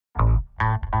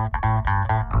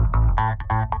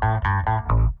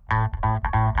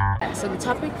So the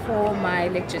topic for my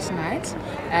lecture tonight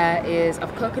is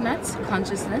of coconuts,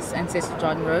 consciousness, ancestor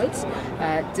John Rhodes,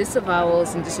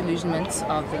 disavowals and disillusionments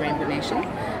of the Rainbow Nation.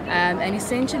 And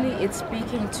essentially it's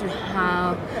speaking to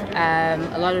how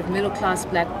a lot of middle-class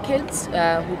black kids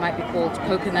who might be called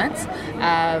coconuts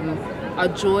are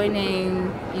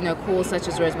joining, calls such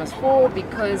as Rose Must Fall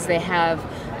because they have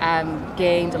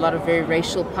gained a lot of very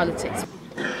racial politics.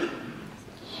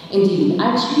 Indeed,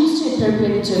 I choose to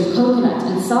appropriate the term coconut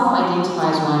and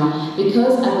self-identify as one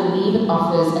because I believe it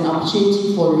offers an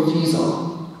opportunity for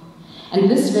refusal. And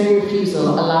this very refusal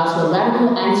allows for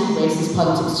radical anti-racist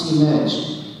politics to emerge.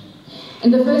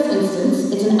 In the first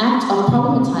instance, it's an act of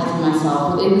problematizing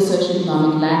myself within the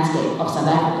socio-economic landscape of South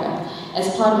Africa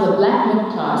as part of the black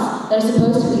middle class that is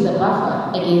supposed to be the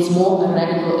buffer against more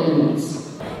radical elements.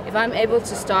 If I'm able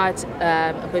to start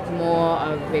a bit more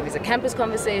of maybe it's a campus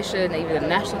conversation, even a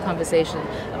national conversation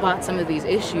about some of these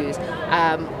issues,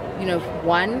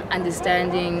 one,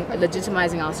 understanding,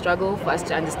 legitimizing our struggle, for us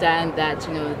to understand that,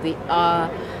 they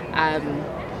are,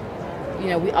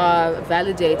 we are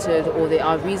validated, or there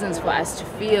are reasons for us to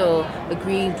feel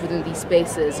aggrieved within these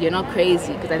spaces. You're not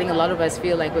crazy, because I think a lot of us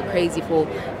feel like we're crazy for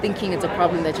thinking it's a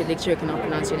problem that your lecturer cannot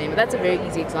pronounce your name. But that's a very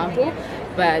easy example,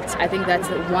 but I think that's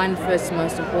the one first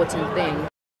most important thing.